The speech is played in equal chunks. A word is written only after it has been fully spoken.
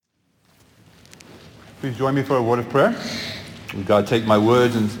Please join me for a word of prayer. God, take my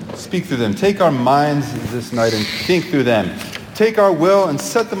words and speak through them. Take our minds this night and think through them. Take our will and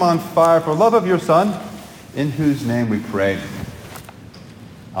set them on fire for love of your Son, in whose name we pray.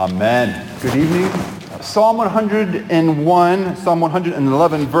 Amen. Good evening. Psalm 101, Psalm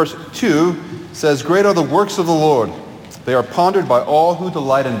 111, verse 2 says, "Great are the works of the Lord. They are pondered by all who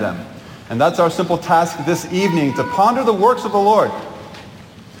delight in them." And that's our simple task this evening, to ponder the works of the Lord.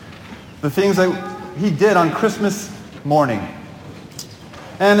 The things that he did on Christmas morning.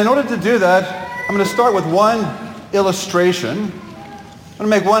 And in order to do that, I'm going to start with one illustration. I'm going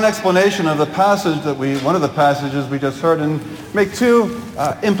to make one explanation of the passage one of the passages we just heard, and make two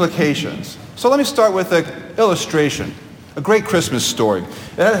implications. So let me start with an illustration, a great Christmas story.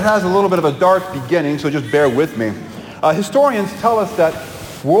 It has a little bit of a dark beginning, so just bear with me. Historians tell us that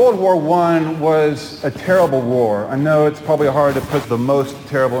World War I was a terrible war. I know it's probably hard to put the most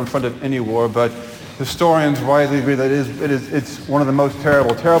terrible in front of any war, but historians widely agree that it's one of the most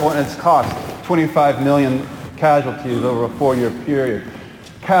terrible. Terrible in its cost, 25 million casualties over a 4-year period.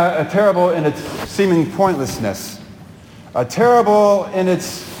 Terrible in its seeming pointlessness. Terrible in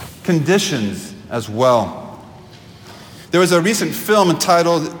its conditions as well. There was a recent film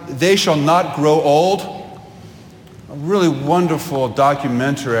entitled "They Shall Not Grow Old," a really wonderful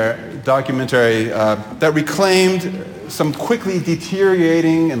documentary that reclaimed some quickly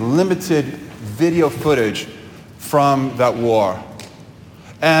deteriorating and limited video footage from that war.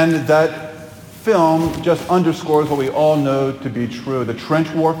 And that film just underscores what we all know to be true. The trench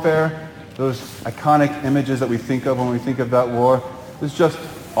warfare, those iconic images that we think of when we think of that war, is just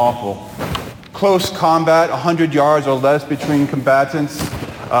awful. Close combat, 100 yards or less between combatants,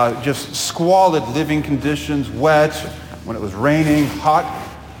 just squalid living conditions, wet when it was raining, hot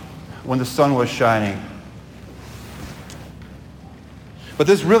when the sun was shining. But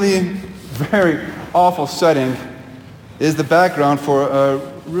this really very awful setting is the background for a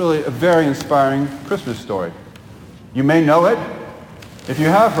very inspiring Christmas story. You may know it. If you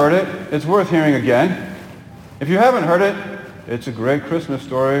have heard it, it's worth hearing again. If you haven't heard it, it's a great Christmas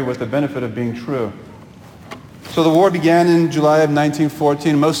story with the benefit of being true. So the war began in July of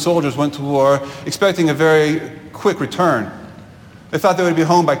 1914. Most soldiers went to war expecting a very quick return. They thought they would be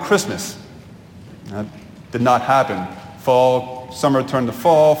home by Christmas. That did not happen. Summer turned to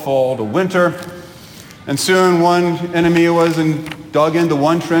fall to winter. And soon one enemy was dug into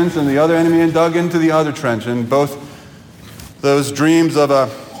one trench and the other enemy dug into the other trench. And both those dreams of a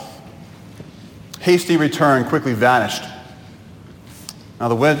hasty return quickly vanished. Now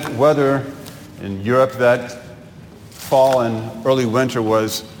the weather in Europe that fall and early winter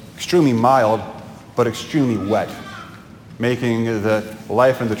was extremely mild, but extremely wet, making the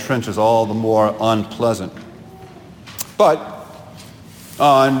life in the trenches all the more unpleasant. But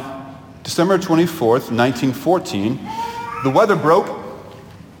on December 24th, 1914, the weather broke,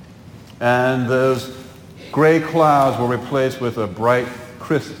 and those gray clouds were replaced with a bright,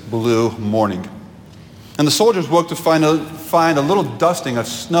 crisp blue morning. And the soldiers woke to find a little dusting of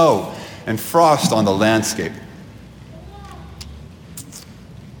snow and frost on the landscape.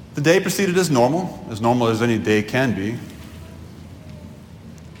 The day proceeded as normal as any day can be.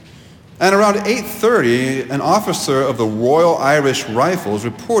 And around 8:30, an officer of the Royal Irish Rifles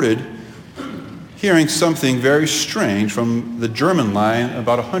reported hearing something very strange from the German line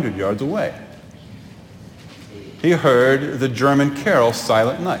about 100 yards away. He heard the German carol,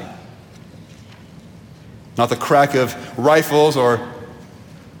 "Silent Night." Not the crack of rifles or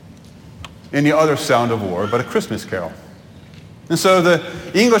any other sound of war, but a Christmas carol. And so the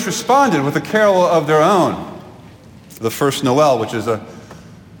English responded with a carol of their own, the First Noel, which is a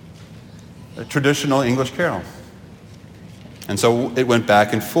traditional English carol. And so it went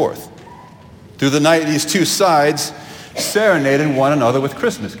back and forth. Through the night, these two sides serenaded one another with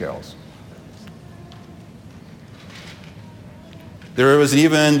Christmas carols. There was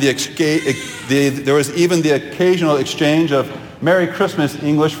even the occasional exchange of Merry Christmas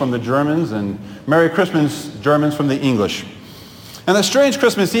English from the Germans and Merry Christmas Germans from the English. And that strange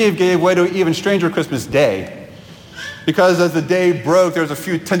Christmas Eve gave way to an even stranger Christmas Day. Because as the day broke, there was a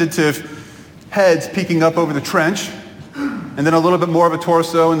few tentative heads peeking up over the trench, and then a little bit more of a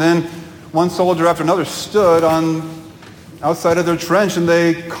torso, and then one soldier after another stood outside of their trench, and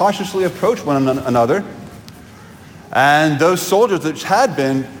they cautiously approached one another. And those soldiers that had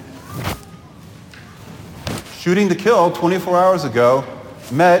been shooting to kill 24 hours ago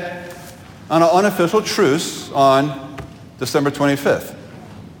met on an unofficial truce on December 25th.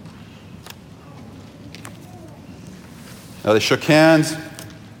 Now they shook hands,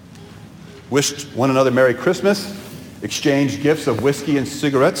 wished one another Merry Christmas, exchanged gifts of whiskey and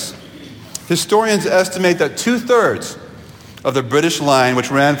cigarettes. Historians estimate that 2/3 of the British line, which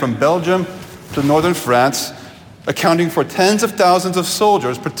ran from Belgium to northern France, accounting for tens of thousands of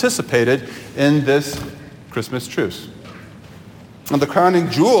soldiers, participated in this Christmas truce. And the crowning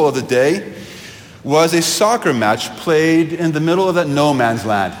jewel of the day was a soccer match played in the middle of that no man's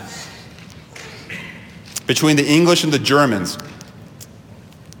land between the English and the Germans.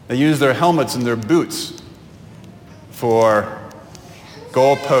 They used their helmets and their boots for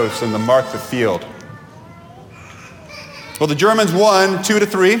goalposts and to mark the field. Well, the Germans won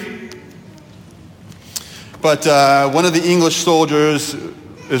 2-3, but one of the English soldiers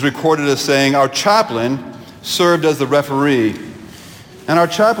is recorded as saying, "Our chaplain served as the referee, and our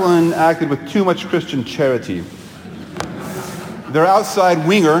chaplain acted with too much Christian charity. Their outside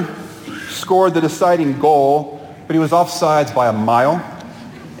winger scored the deciding goal, but he was offsides by a mile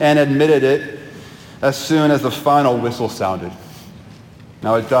and admitted it as soon as the final whistle sounded."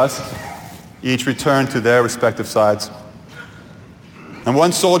 Now at dusk, each returned to their respective sides. And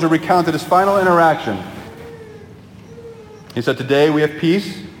one soldier recounted his final interaction. He said, "Today we have peace,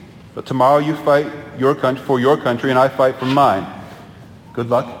 but tomorrow you fight for your country and I fight for mine.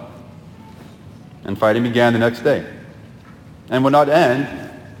 Good luck." And fighting began the next day and would not end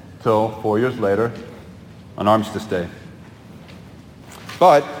till 4 years later on Armistice Day.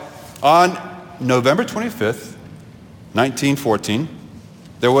 But on November 25th, 1914,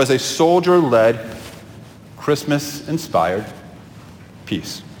 there was a soldier-led, Christmas-inspired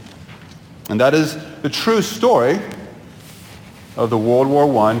peace. And that is the true story of the World War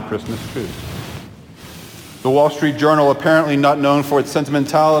I Christmas truce. The Wall Street Journal, apparently not known for its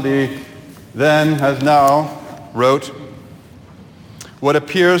sentimentality then as now, wrote, "What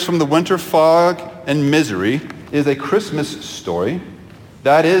appears from the winter fog and misery is a Christmas story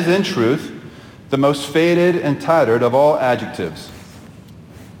that is, in truth, the most faded and tattered of all adjectives.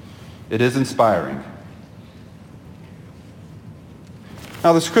 It is inspiring."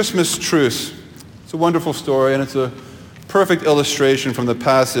 Now, this Christmas truce, it's a wonderful story, and it's a perfect illustration from the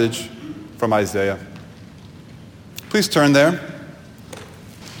passage from Isaiah. Please turn there.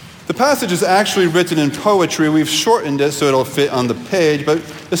 The passage is actually written in poetry. We've shortened it so it'll fit on the page, but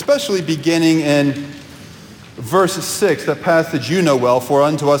especially beginning in verse 6, that passage you know well, "For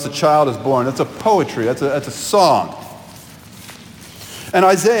unto us a child is born." It's a poetry, it's a song. And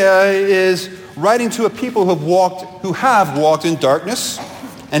Isaiah is writing to a people who have walked in darkness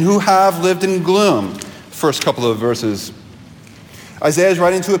and who have lived in gloom. First couple of verses. Isaiah is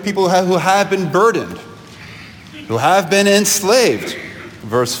writing to a people who have been burdened, who have been enslaved,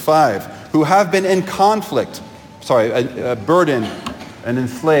 verse 5, who have been in conflict, burdened and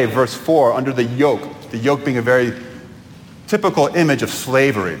enslaved, verse 4, under the yoke being a very typical image of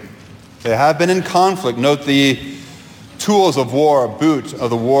slavery. They have been in conflict. Note the tools of war, boot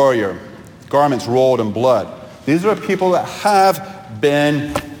of the warrior, garments rolled in blood. These are people that have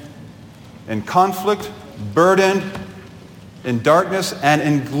been in conflict, burdened, in darkness, and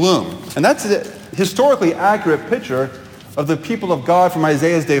in gloom. And that's a historically accurate picture of the people of God from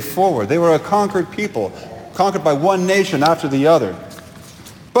Isaiah's day forward. They were a conquered people, conquered by one nation after the other.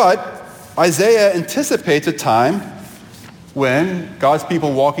 But Isaiah anticipates a time when God's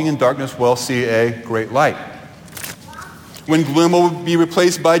people walking in darkness will see a great light, when gloom will be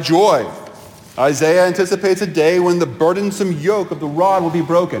replaced by joy. Isaiah anticipates a day when the burdensome yoke of the rod will be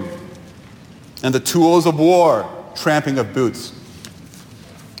broken and the tools of war, tramping of boots,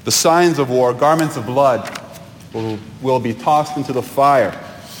 the signs of war, garments of blood, will be tossed into the fire.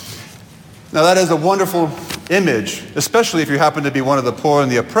 Now that is a wonderful image, especially if you happen to be one of the poor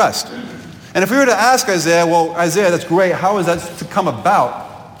and the oppressed. And if we were to ask Isaiah, well, Isaiah, that's great, how is that to come about?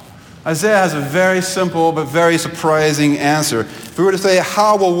 Isaiah has a very simple but very surprising answer. If we were to say,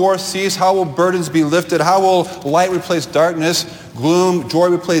 how will war cease? How will burdens be lifted? How will light replace darkness? Joy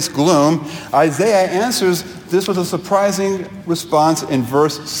replace gloom? Isaiah answers this with a surprising response in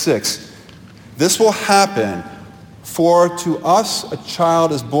verse 6. This will happen, for to us a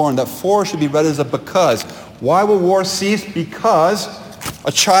child is born. That "for" should be read as a because. Why will war cease? Because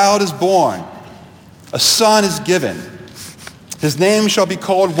a child is born. A son is given. His name shall be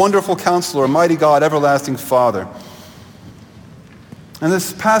called Wonderful Counselor, Mighty God, Everlasting Father. And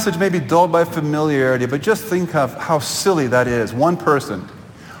this passage may be dulled by familiarity, but just think of how silly that is. One person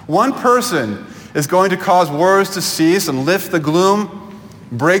is going to cause wars to cease and lift the gloom,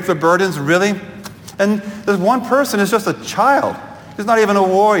 break the burdens, really? And this one person is just a child. He's not even a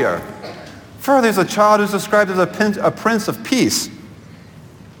warrior. Further, he's a child who's described as a prince of peace.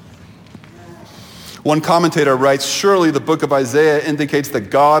 One commentator writes, surely the book of Isaiah indicates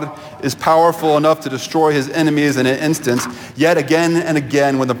that God is powerful enough to destroy his enemies in an instant. Yet again and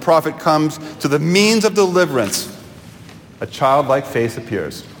again, when the prophet comes to the means of deliverance, a childlike face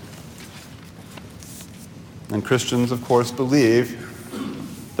appears. And Christians, of course, believe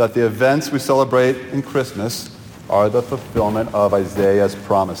that the events we celebrate in Christmas are the fulfillment of Isaiah's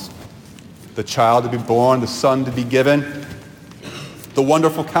promise. The child to be born, the son to be given, the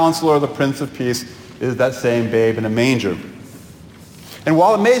wonderful counselor, the Prince of Peace, is that same babe in a manger. And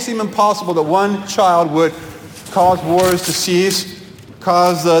while it may seem impossible that one child would cause wars to cease,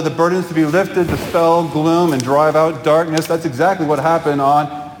 cause the burdens to be lifted, dispel gloom, and drive out darkness, that's exactly what happened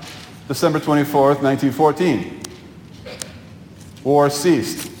on December 24th, 1914. War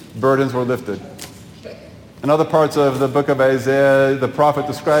ceased. Burdens were lifted. In other parts of the book of Isaiah, the prophet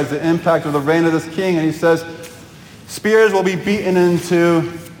describes the impact of the reign of this king, and he says, spears will be beaten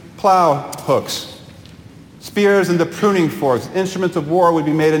into plow hooks. Spears into pruning forks. Instruments of war would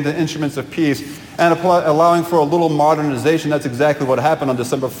be made into instruments of peace, and allowing for a little modernization. That's exactly what happened on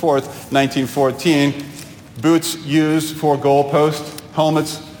December 4th, 1914. Boots used for goalposts,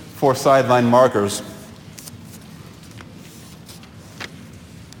 helmets for sideline markers.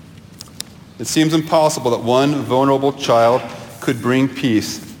 It seems impossible that one vulnerable child could bring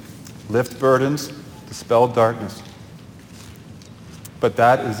peace, lift burdens, dispel darkness. But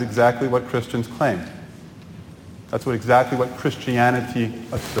that is exactly what Christians claim. That's exactly what Christianity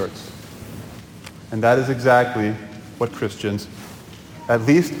asserts. And that is exactly what Christians, at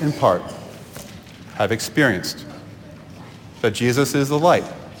least in part, have experienced. That Jesus is the light.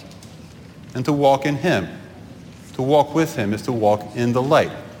 And to walk in him, to walk with him, is to walk in the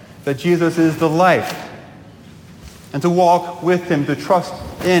light. That Jesus is the life. And to walk with him, to trust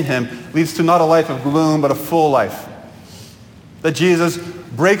in him, leads to not a life of gloom, but a full life. That Jesus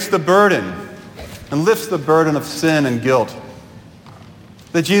breaks the burden and lifts the burden of sin and guilt.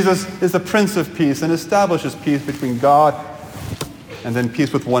 That Jesus is the Prince of Peace and establishes peace between God and then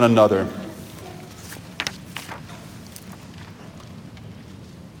peace with one another.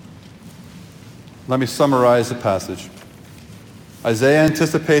 Let me summarize the passage. Isaiah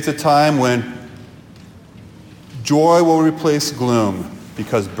anticipates a time when joy will replace gloom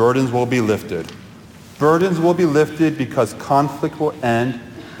because burdens will be lifted. Burdens will be lifted because conflict will end,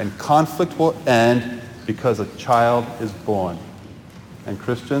 and conflict will end because a child is born. And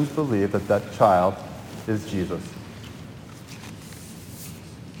Christians believe that that child is Jesus.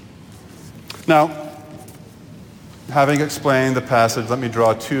 Now, having explained the passage, let me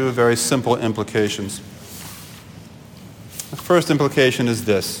draw two very simple implications. The first implication is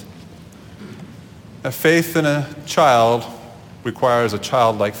this. A faith in a child requires a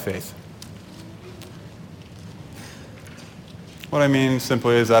childlike faith. What I mean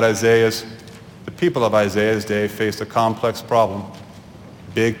simply is that the people of Isaiah's day faced a complex problem,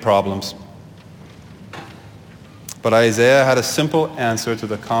 big problems. But Isaiah had a simple answer to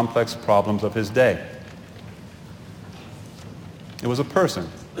the complex problems of his day. It was a person.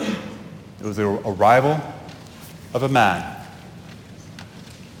 It was the arrival of a man.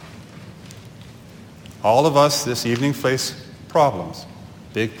 All of us this evening face problems.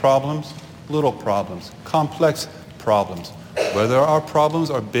 Big problems, little problems, complex problems. Whether our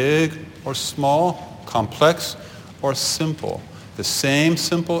problems are big or small, complex or simple, the same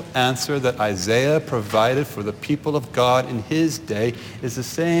simple answer that Isaiah provided for the people of God in his day is the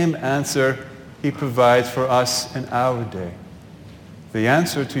same answer he provides for us in our day. The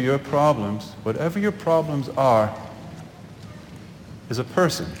answer to your problems, whatever your problems are, is a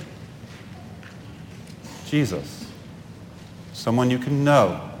person. Jesus. Someone you can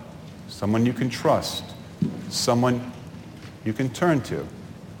know. Someone you can trust. Someone you can turn to.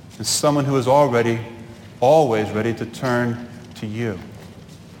 And someone who is always ready to turn to you.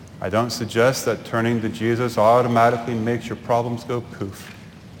 I don't suggest that turning to Jesus automatically makes your problems go poof.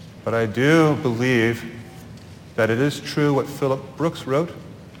 But I do believe that it is true what Philip Brooks wrote,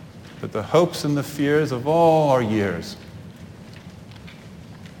 that the hopes and the fears of all our years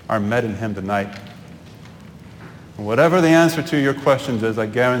are met in him tonight. And whatever the answer to your questions is, I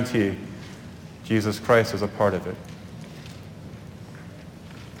guarantee Jesus Christ is a part of it.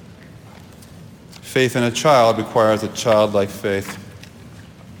 Faith in a child requires a childlike faith.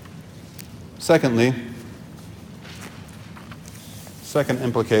 Secondly, second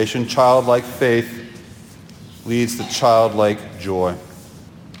implication, childlike faith leads to childlike joy.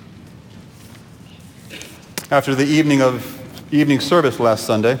 After the evening service last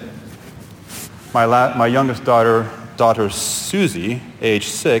Sunday, my youngest daughter Susie, age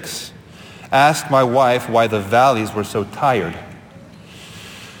 6, asked my wife why the Valleys were so tired.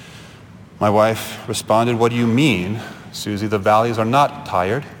 My wife responded, "What do you mean, Susie? The valleys are not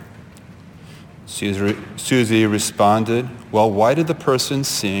tired." Susie responded, "Well, why did the person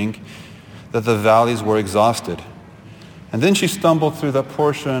sing that the valleys were exhausted?" And then she stumbled through that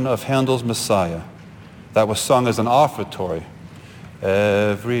portion of Handel's Messiah that was sung as an offertory.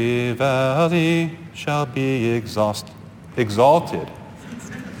 Every valley shall be exalted.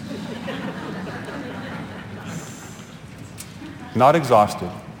 Not exhausted.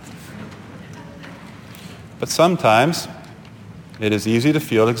 But sometimes it is easy to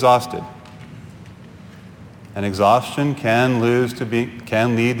feel exhausted. And exhaustion can lead to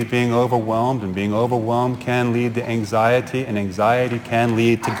being overwhelmed, and being overwhelmed can lead to anxiety, and anxiety can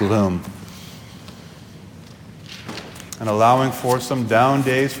lead to gloom. And allowing for some down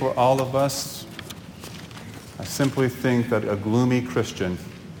days for all of us, I simply think that a gloomy Christian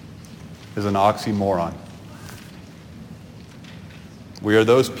is an oxymoron. We are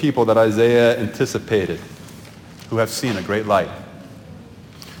those people that Isaiah anticipated, who have seen a great light.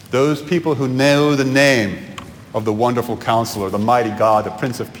 Those people who know the name of the wonderful Counselor, the mighty God, the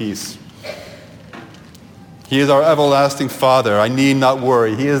Prince of Peace. He is our everlasting Father. I need not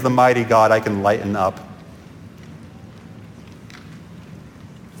worry. He is the mighty God I can lighten up.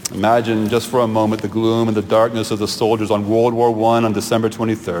 Imagine just for a moment the gloom and the darkness of the soldiers on World War I on December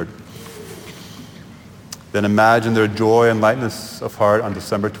 23rd. Then imagine their joy and lightness of heart on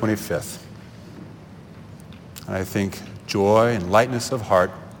December 25th. And I think joy and lightness of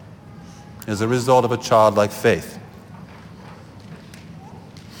heart is a result of a childlike faith.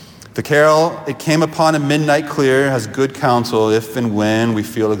 The carol, "It came upon a midnight clear," has good counsel if and when we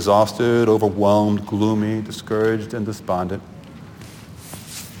feel exhausted, overwhelmed, gloomy, discouraged, and despondent.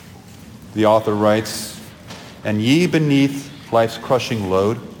 The author writes, "And ye beneath life's crushing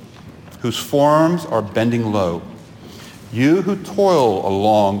load, whose forms are bending low, you who toil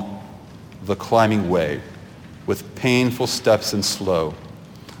along the climbing way, with painful steps and slow,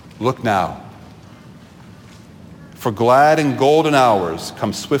 look now, for glad and golden hours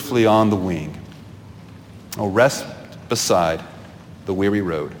come swiftly on the wing. Oh, rest beside the weary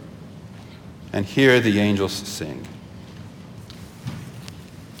road, and hear the angels sing."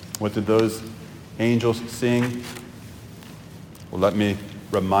 What did those angels sing? Well, let me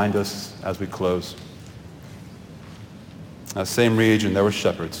remind us as we close. In that same region, there were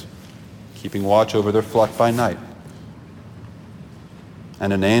shepherds, keeping watch over their flock by night.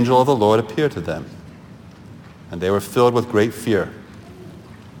 And an angel of the Lord appeared to them, and they were filled with great fear.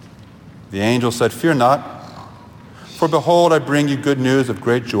 The angel said, "Fear not, for behold, I bring you good news of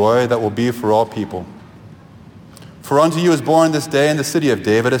great joy that will be for all people. For unto you is born this day in the city of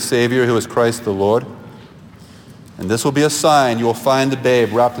David a Savior, who is Christ the Lord. And this will be a sign: you will find the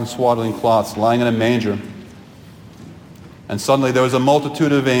babe wrapped in swaddling cloths, lying in a manger." And suddenly there was a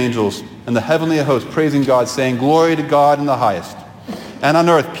multitude of angels and the heavenly host praising God, saying, "Glory to God in the highest, and on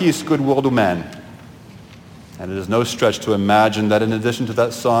earth peace, goodwill to men." And it is no stretch to imagine that in addition to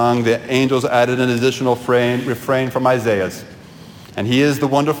that song, the angels added an additional refrain from Isaiah's. "And he is the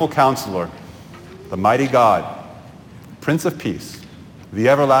wonderful Counselor, the mighty God, Prince of Peace, the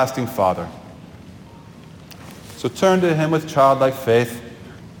everlasting Father." So turn to him with childlike faith.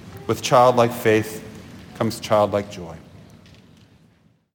 With childlike faith comes childlike joy.